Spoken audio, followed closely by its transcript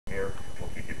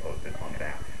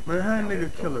Man, how a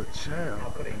nigga kill a child? How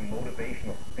could a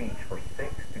motivational speech for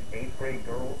 6th to 8th grade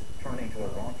girls turn into a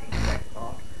raunchy sex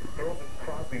talk? Girls at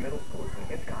Crosby Middle School in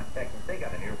Hitchcock, Texas, they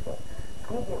got an earful.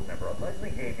 School board member allegedly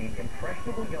gave these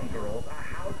impressionable young girls a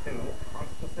how-to on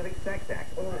specific sex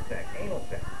acts, oral sex, anal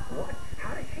sex. What?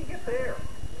 How did she get there?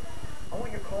 I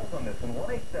want your calls on this one,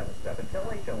 1-877. Tell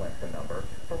HLN the number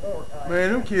for more.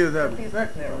 Man, them kids having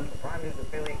sex, man. Prime News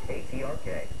affiliate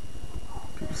KTRK.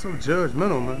 People so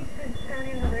judgmental, man.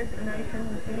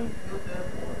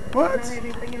 What?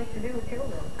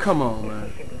 Come on, man.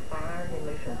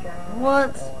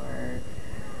 What?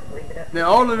 Now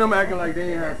all of them acting like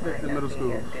they ain't had sex in middle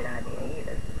school.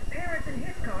 Parents in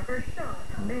Hitchcock are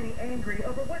shocked, many angry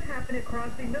over what happened at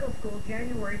Crosby Middle School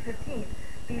January 15th.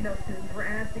 Female students were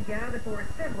asked to gather for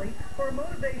assembly for a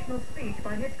motivational speech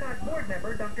by Hitchcock board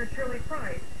member Dr. Shirley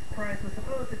Price. Price was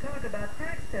supposed to talk about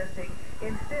tax testing.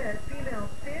 Instead, female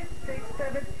 5th, 6th,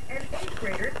 7th, and 8th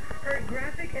graders heard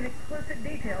graphic and explicit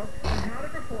details on how to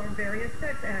perform various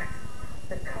sex acts.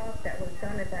 The talk that was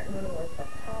done at that meeting was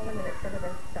appalling, and it should have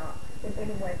been stopped in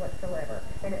any way whatsoever,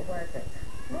 and it wasn't.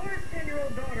 Laura's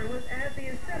 10-year-old daughter was at the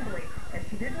assembly, and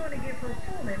she didn't want to give her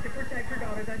full name to protect her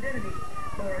daughter's identity.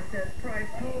 Laura says Price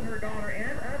told her daughter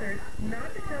and others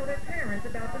not to tell their parents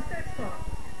about the sex talk.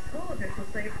 School officials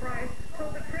say Price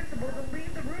told the principal to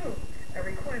leave the room, a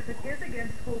request that is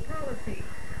against school policy.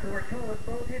 We were told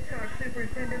both Hitchcock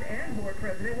superintendent and board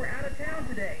president were out of town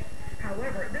today.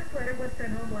 However, this letter was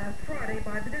sent home last Friday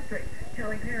by the district,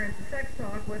 telling parents the sex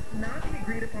talk was not the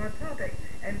agreed-upon topic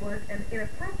and was an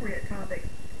inappropriate topic.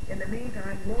 In the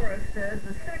meantime, Laura says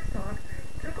the sex talk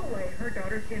took away her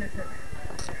daughter's innocence.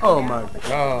 Oh my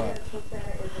God.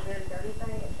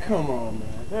 Come on,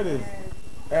 man. That is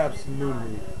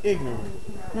absolutely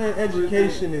ignorant. Man,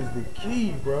 education is the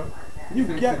key, bro. You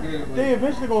got, they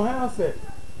eventually gonna have sex.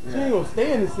 She ain't gonna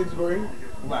stay in the 6th grade.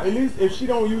 At least if she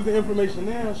don't use the information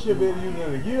now, she'll be able to use it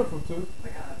in a year or two.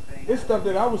 It's stuff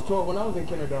that I was taught when I was in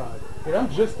kindergarten that I'm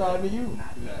just starting to use.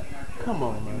 Come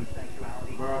on, man.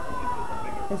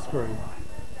 That's crazy.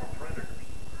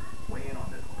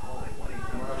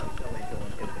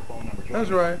 That's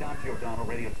right. Don Giordano,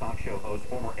 radio talk show host,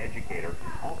 former educator.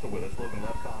 Also with us, Logan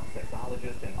Lefkoff,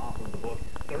 sexologist and author of the book,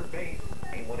 Third Base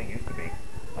Ain't What It Used to Be.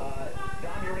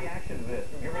 Don, your reaction to this,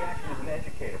 your reaction as an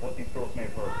educator, what these girls may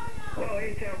have heard. Well,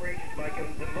 it's outrageous, Mike.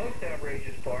 And the most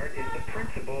outrageous part is the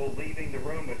principal leaving the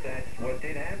room if that's what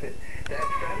did happen. That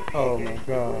strategy Oh my against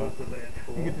the God. rules of that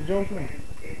school. You get the joke from?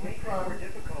 It makes it more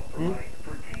difficult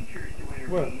for teachers to intervene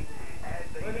What? as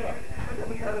they should have.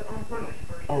 We had it on this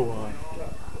person Oh, on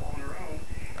her own,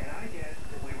 and I guess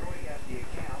that we really got the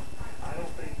account. I don't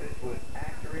think this was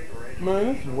accurate or educational.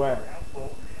 Man, this is whack.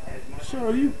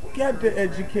 Sure, you got to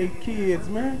educate kids,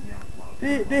 man.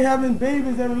 They having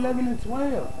babies at 11 and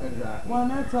 12. Exactly. Why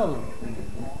not tell them?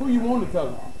 Who you want to tell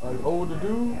them? An older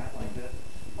dude? I've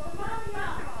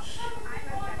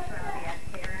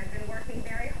been working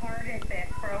very hard at this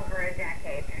for over a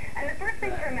decade. And the first thing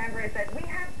to remember is that we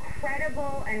have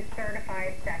credible and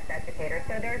certified sex educators.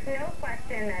 So there's no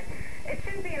question that it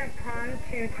shouldn't be an affront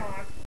to talk